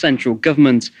 by central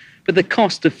government, but the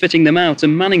cost of fitting them out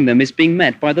and manning them is being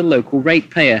met by the local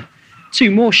ratepayer.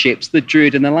 2 more ships, the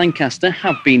Druid and the Lancaster,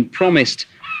 have been promised,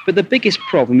 but the biggest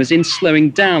problem is in slowing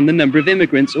down the number of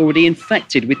immigrants already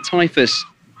infected with typhus.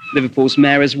 Liverpool's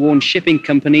mayor has warned shipping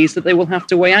companies that they will have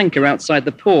to weigh anchor outside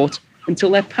the port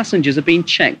until their passengers are being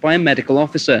checked by a medical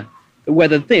officer. But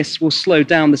whether this will slow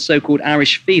down the so-called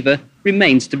Irish fever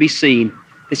remains to be seen.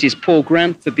 This is Paul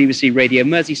Grant for BBC Radio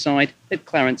Merseyside at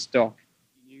Clarence Dock.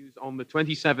 On the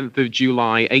 27th of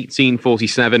July,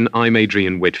 1847, I'm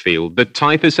Adrian Whitfield. The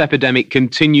typhus epidemic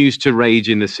continues to rage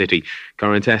in the city.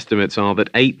 Current estimates are that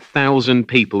 8,000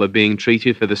 people are being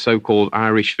treated for the so-called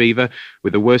Irish fever,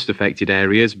 with the worst affected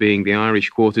areas being the Irish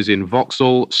quarters in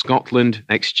Vauxhall, Scotland,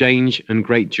 Exchange and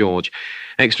Great George.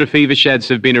 Extra fever sheds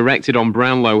have been erected on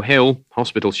Brownlow Hill,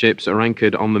 hospital ships are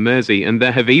anchored on the Mersey, and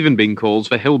there have even been calls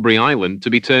for Hilbury Island to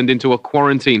be turned into a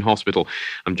quarantine hospital.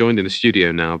 I'm joined in the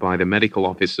studio now by the medical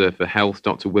officer for health,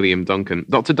 Dr. William Duncan.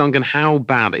 Dr. Duncan, how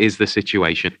bad is the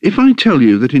situation? If I tell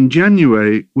you that in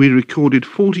January we recorded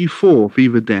 44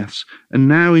 fever deaths, and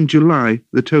now in July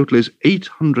the total is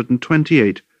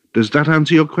 828, does that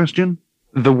answer your question?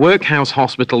 The Workhouse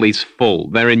Hospital is full.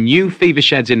 There are new fever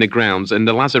sheds in the grounds and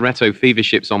the Lazaretto fever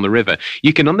ships on the river.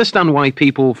 You can understand why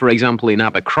people, for example, in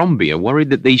Abercrombie are worried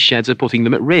that these sheds are putting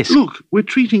them at risk. Look, we're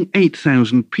treating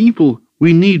 8,000 people.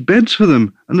 We need beds for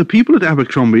them, and the people at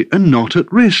Abercrombie are not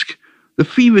at risk. The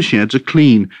fever sheds are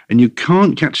clean, and you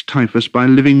can't catch typhus by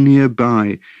living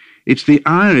nearby. It's the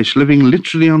Irish living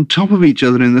literally on top of each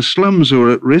other in the slums who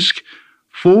are at risk.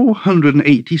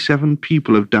 487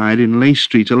 people have died in Lace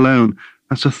Street alone.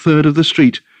 That's a third of the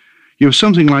street. You have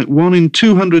something like 1 in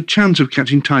 200 chance of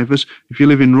catching typhus if you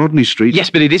live in Rodney Street. Yes,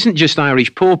 but it isn't just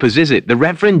Irish paupers, is it? The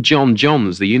Reverend John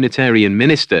Johns, the Unitarian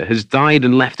minister, has died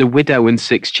and left a widow and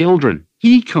 6 children.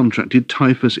 He contracted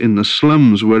typhus in the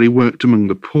slums where he worked among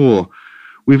the poor.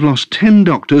 We've lost 10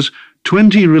 doctors,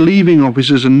 20 relieving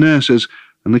officers and nurses,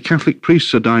 and the Catholic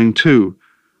priests are dying too.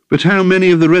 But how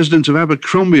many of the residents of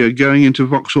Abercrombie are going into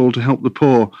Vauxhall to help the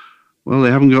poor? Well,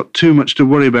 they haven't got too much to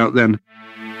worry about then.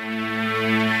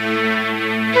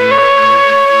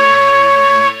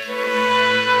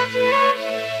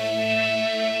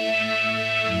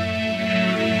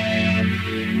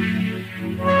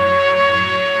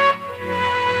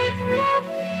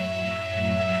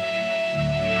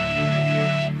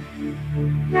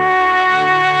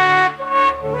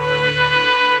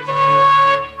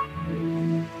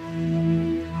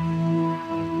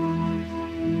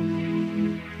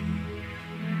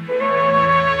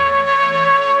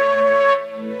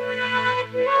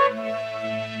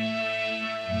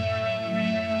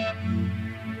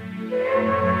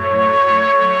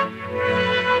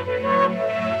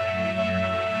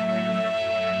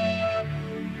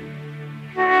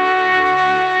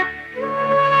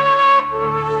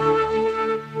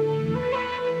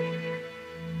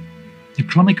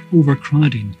 chronic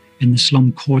overcrowding in the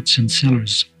slum courts and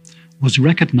cellars was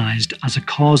recognised as a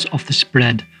cause of the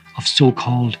spread of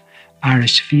so-called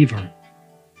Irish fever,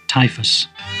 typhus.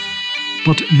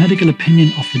 But medical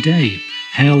opinion of the day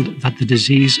held that the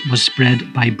disease was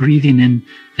spread by breathing in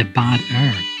the bad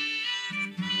air.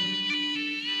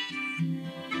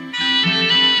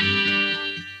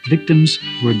 Victims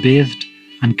were bathed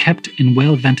and kept in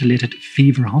well-ventilated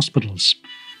fever hospitals,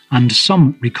 and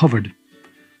some recovered,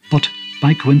 but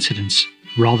by coincidence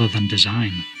rather than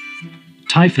design.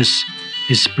 Typhus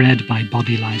is spread by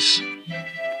body lice.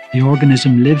 The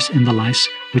organism lives in the lice,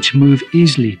 which move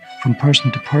easily from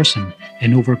person to person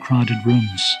in overcrowded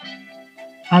rooms.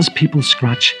 As people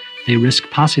scratch, they risk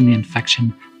passing the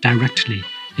infection directly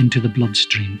into the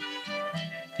bloodstream.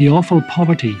 The awful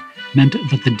poverty meant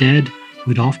that the dead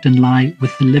would often lie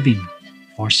with the living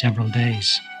for several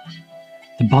days.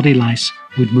 The body lice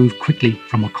would move quickly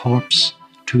from a corpse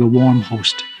to a warm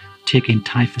host, taking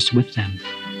typhus with them.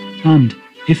 And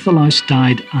if the louse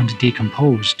died and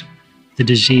decomposed, the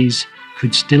disease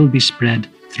could still be spread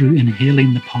through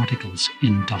inhaling the particles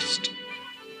in dust.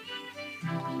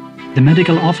 The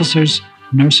medical officers,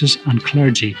 nurses and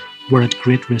clergy were at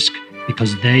great risk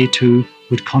because they too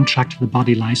would contract the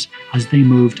body lice as they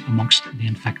moved amongst the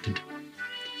infected.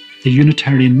 The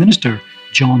Unitarian minister,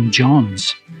 John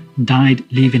Johns, died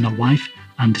leaving a wife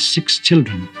and 6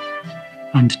 children,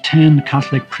 and 10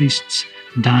 Catholic priests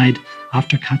died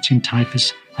after catching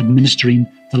typhus administering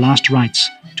the last rites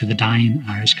to the dying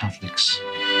Irish Catholics.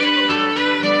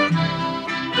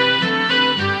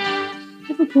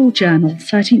 Liverpool Journal,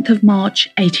 13th of March,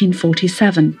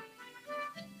 1847.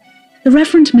 The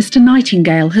Reverend Mr.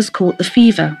 Nightingale has caught the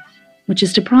fever, which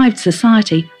has deprived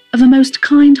society of a most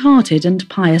kind-hearted and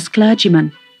pious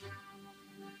clergyman.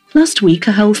 Last week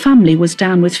a whole family was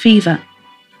down with fever.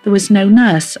 There was no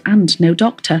nurse and no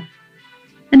doctor.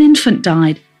 An infant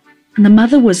died, and the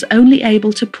mother was only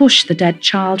able to push the dead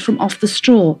child from off the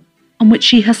straw on which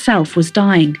she herself was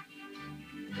dying.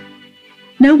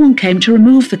 No one came to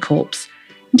remove the corpse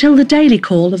until the daily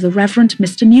call of the Reverend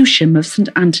Mr. Newsham of St.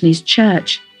 Anthony's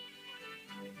Church.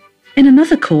 In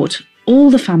another court,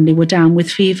 all the family were down with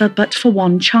fever but for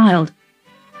one child,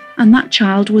 and that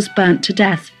child was burnt to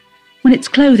death when its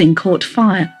clothing caught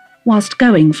fire whilst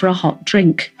going for a hot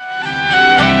drink.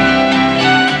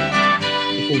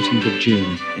 14th of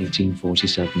June,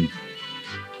 1847.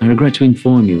 I regret to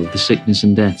inform you of the sickness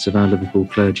and deaths of our Liverpool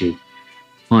clergy.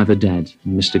 5 are dead,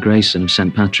 and Mr. Grayson of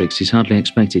St. Patrick's is hardly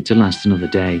expected to last another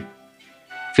day.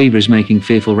 Fever is making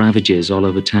fearful ravages all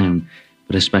over town,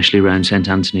 but especially around St.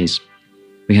 Anthony's.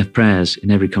 We have prayers in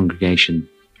every congregation.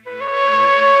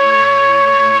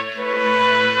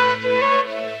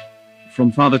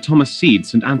 From Father Thomas Seed,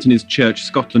 St. Anthony's Church,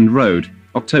 Scotland Road,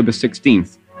 October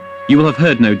 16th. You will have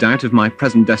heard, no doubt, of my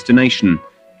present destination.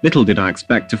 Little did I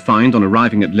expect to find on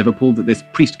arriving at Liverpool that this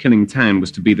priest-killing town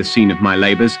was to be the scene of my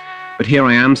labours, but here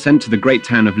I am, sent to the great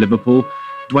town of Liverpool,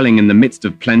 dwelling in the midst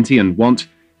of plenty and want,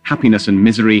 happiness and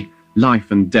misery,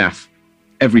 life and death.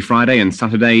 Every Friday and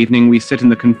Saturday evening we sit in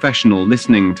the confessional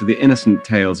listening to the innocent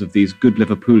tales of these good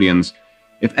Liverpoolians.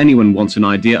 If anyone wants an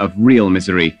idea of real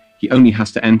misery, he only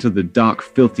has to enter the dark,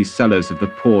 filthy cellars of the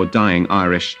poor, dying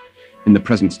Irish. In the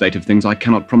present state of things, I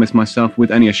cannot promise myself with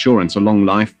any assurance a long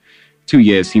life. 2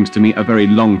 years seems to me a very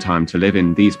long time to live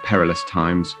in these perilous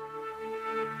times.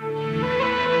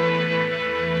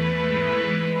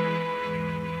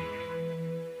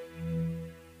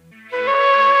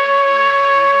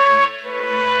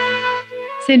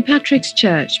 St. Patrick's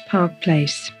Church, Park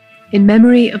Place, in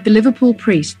memory of the Liverpool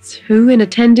priests who, in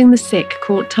attending the sick,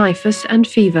 caught typhus and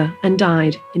fever and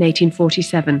died in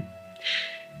 1847.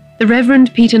 The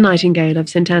Reverend Peter Nightingale of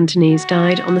St. Anthony's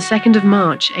died on the 2nd of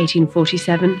March,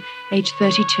 1847, aged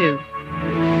 32.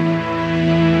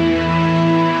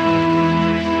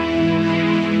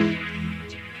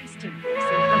 Preston of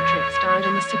St. Patrick's died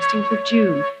on the 16th of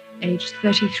June, aged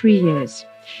 33 years.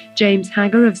 James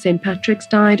Hagger of St. Patrick's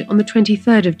died on the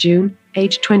 23rd of June,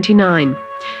 aged 29.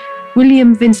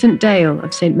 William Vincent Dale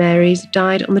of St. Mary's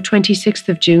died on the 26th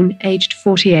of June, aged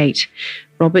 48.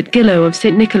 Robert Gillow of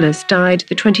St. Nicholas died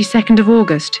the 22nd of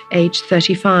August, aged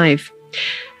 35.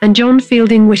 And John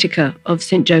Fielding Whitaker of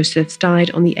St. Joseph's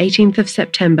died on the 18th of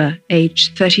September,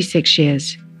 aged 36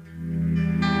 years.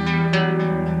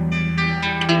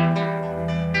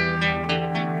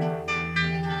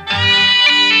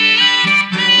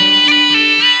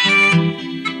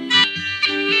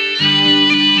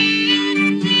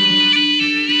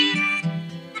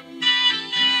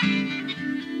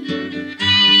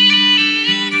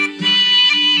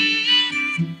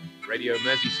 Radio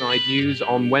Merseyside News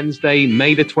on Wednesday,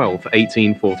 May the 12th,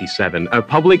 1847. A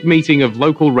public meeting of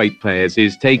local ratepayers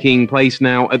is taking place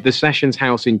now at the Sessions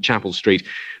House in Chapel Street.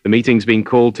 The meeting's been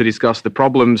called to discuss the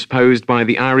problems posed by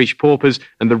the Irish paupers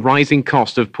and the rising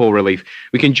cost of poor relief.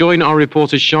 We can join our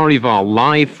reporter Shari Val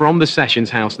live from the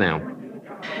Sessions House now.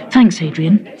 Thanks,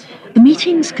 Adrian. The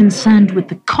meeting's concerned with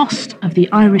the cost of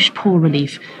the Irish poor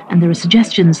relief, and there are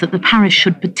suggestions that the parish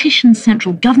should petition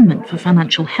central government for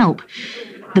financial help.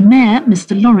 The Mayor,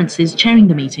 Mr. Lawrence, is chairing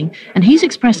the meeting, and he's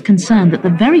expressed concern that the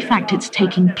very fact it's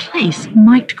taking place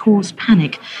might cause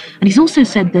panic. And he's also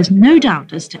said there's no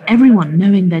doubt as to everyone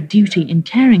knowing their duty in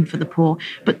caring for the poor,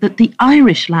 but that the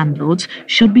Irish landlords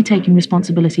should be taking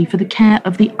responsibility for the care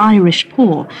of the Irish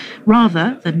poor,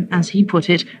 rather than, as he put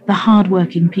it, the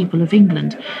hard-working people of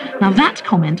England. Now, that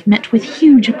comment met with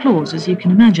huge applause, as you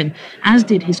can imagine, as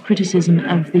did his criticism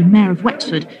of the Mayor of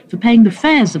Wexford for paying the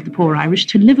fares of the poor Irish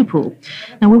to Liverpool.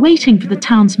 Now, we're waiting for the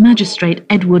town's magistrate,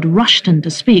 Edward Rushton, to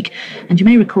speak, and you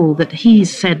may recall that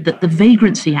he's said that the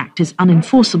Vagrancy Act is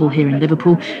unenforceable here in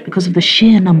Liverpool because of the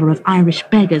sheer number of Irish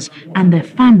beggars and their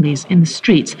families in the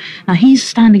streets. Now, he's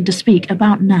standing to speak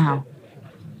about now.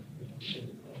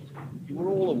 You are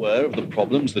all aware of the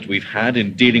problems that we've had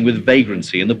in dealing with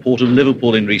vagrancy in the port of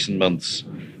Liverpool in recent months.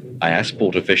 I asked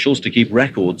port officials to keep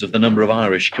records of the number of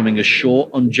Irish coming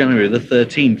ashore on January the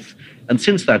 13th. And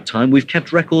since that time, we've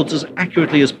kept records as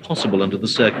accurately as possible under the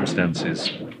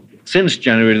circumstances. Since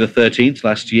January the 13th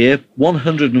last year,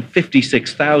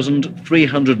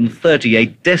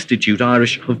 156,338 destitute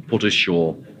Irish have put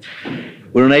ashore.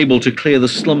 We're unable to clear the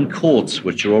slum courts,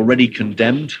 which are already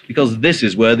condemned, because this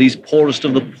is where these poorest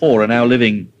of the poor are now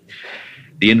living.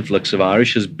 The influx of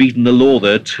Irish has beaten the law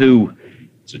there too.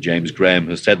 Sir James Graham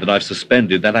has said that I've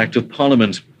suspended that Act of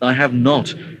Parliament. I have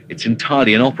not. It's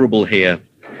entirely inoperable here.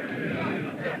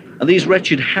 And these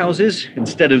wretched houses,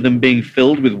 instead of them being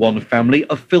filled with one family,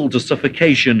 are filled to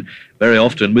suffocation, very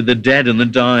often with the dead and the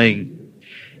dying.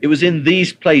 It was in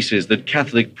these places that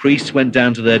Catholic priests went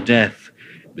down to their death.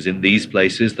 It was in these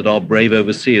places that our brave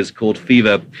overseers caught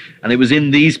fever. And it was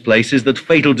in these places that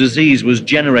fatal disease was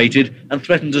generated and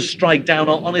threatened to strike down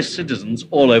our honest citizens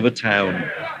all over town.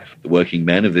 The working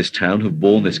men of this town have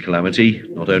borne this calamity,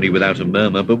 not only without a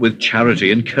murmur, but with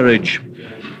charity and courage.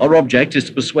 Our object is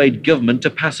to persuade government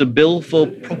to pass a bill for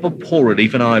proper poor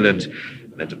relief in Ireland,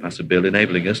 and then to pass a bill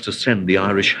enabling us to send the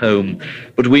Irish home.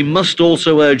 But we must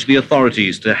also urge the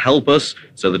authorities to help us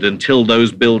so that until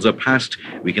those bills are passed,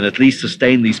 we can at least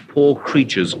sustain these poor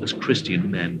creatures as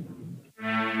Christian men.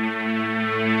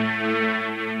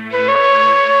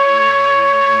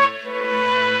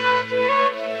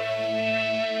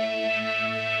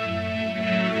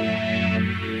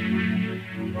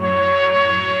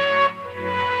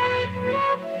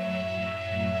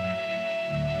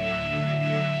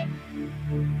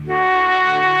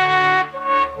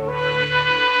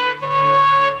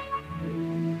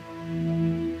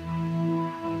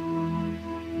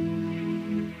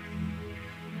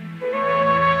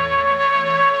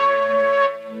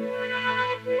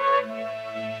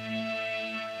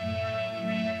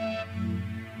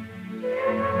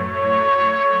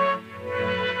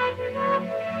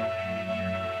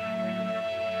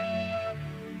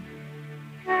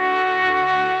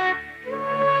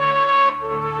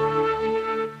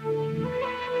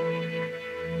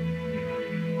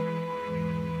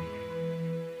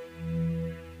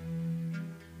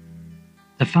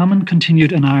 The famine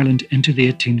continued in Ireland into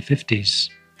the 1850s,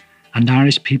 and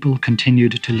Irish people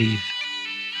continued to leave.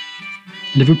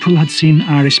 Liverpool had seen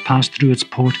Irish pass through its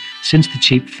port since the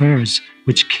cheap fares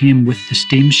which came with the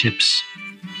steamships.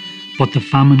 But the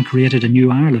famine created a new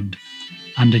Ireland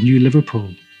and a new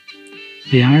Liverpool.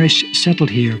 The Irish settled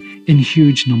here in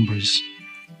huge numbers.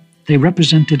 They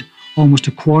represented almost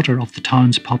a quarter of the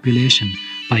town's population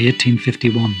by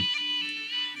 1851.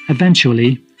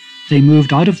 Eventually, they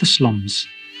moved out of the slums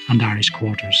and Irish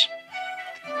quarters.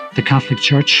 The Catholic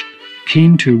Church,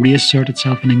 keen to reassert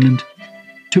itself in England,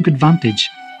 took advantage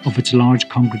of its large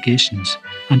congregations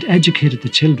and educated the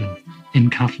children in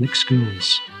Catholic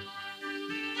schools.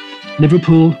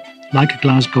 Liverpool, like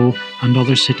Glasgow and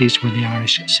other cities where the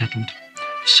Irish settled,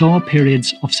 saw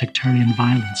periods of sectarian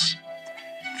violence,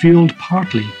 fueled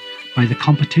partly by the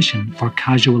competition for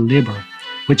casual labour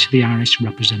which the Irish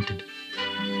represented.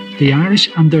 The Irish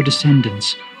and their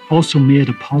descendants also made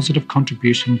a positive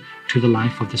contribution to the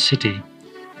life of the city,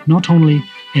 not only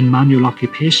in manual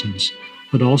occupations,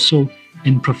 but also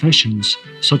in professions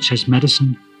such as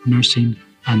medicine, nursing,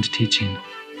 and teaching.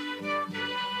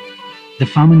 The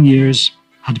famine years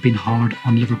had been hard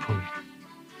on Liverpool.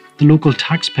 The local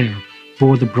taxpayer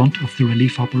bore the brunt of the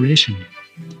relief operation.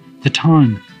 The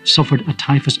town suffered a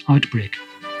typhus outbreak,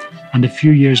 and a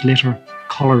few years later,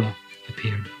 cholera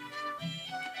appeared.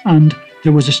 And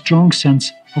there was a strong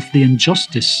sense of the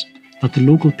injustice that the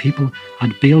local people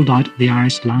had bailed out the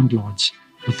Irish landlords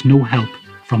with no help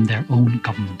from their own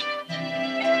government.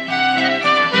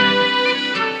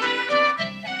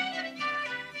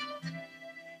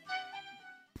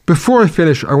 Before I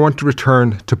finish, I want to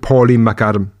return to Pauline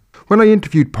McAdam. When I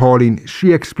interviewed Pauline,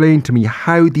 she explained to me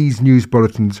how these news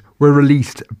bulletins were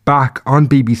released back on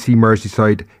BBC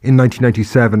Merseyside in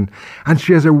 1997, and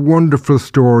she has a wonderful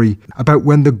story about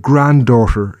when the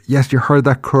granddaughter, yes, you heard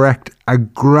that correct, a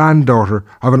granddaughter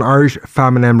of an Irish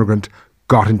famine emigrant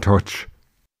got in touch.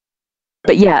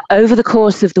 But yeah, over the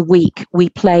course of the week, we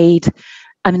played,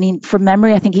 I mean, from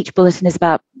memory, I think each bulletin is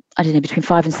about, I don't know, between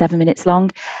 5 and 7 minutes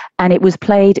long, and it was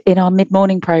played in our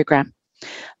mid-morning programme.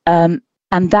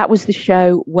 And that was the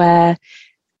show where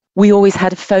we always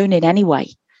had a phone in anyway.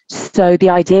 So the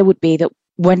idea would be that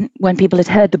when people had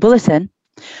heard the bulletin,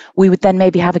 we would then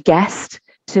maybe have a guest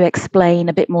to explain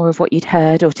a bit more of what you'd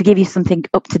heard, or to give you something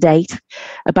up to date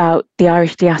about the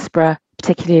Irish diaspora,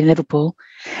 particularly in Liverpool.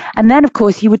 And then, of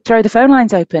course, you would throw the phone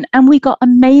lines open, and we got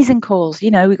amazing calls.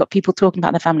 You know, we got people talking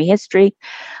about their family history.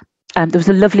 There was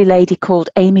a lovely lady called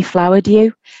Amy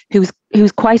Flowerdew, who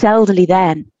was quite elderly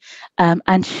then,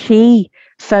 and she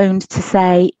phoned to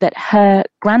say that her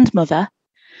grandmother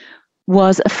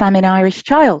was a famine Irish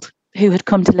child who had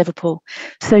come to Liverpool.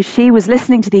 So she was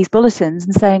listening to these bulletins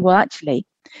and saying, well, actually,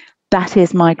 that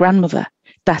is my grandmother.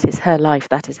 That is her life.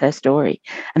 That is her story.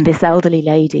 And this elderly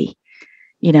lady,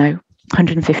 you know,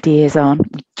 150 years on,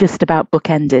 just about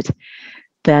bookended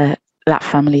that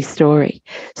family's story.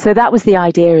 So that was the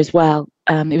idea as well.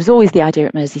 It was always the idea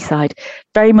at Merseyside.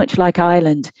 Very much like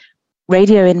Ireland,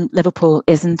 radio in Liverpool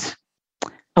isn't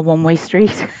a one-way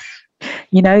street.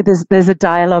 You know, there's a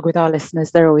dialogue with our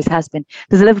listeners. There always has been.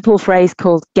 There's a Liverpool phrase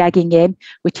called gagging in,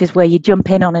 which is where you jump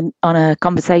in on a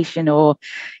conversation, or,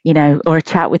 you know, or a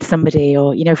chat with somebody,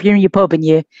 or, you know, if you're in your pub and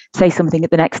you say something at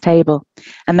the next table,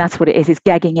 and that's what it is. It's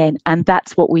gagging in, and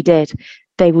that's what we did.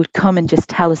 They would come and just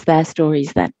tell us their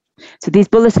stories then. So these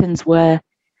bulletins were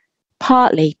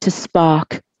partly to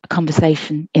spark a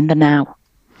conversation in the now.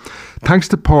 Thanks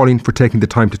to Pauline for taking the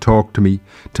time to talk to me,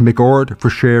 to McOrd for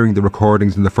sharing the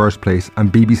recordings in the first place,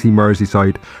 and BBC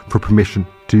Merseyside for permission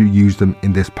to use them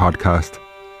in this podcast.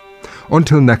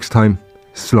 Until next time,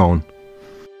 Slán.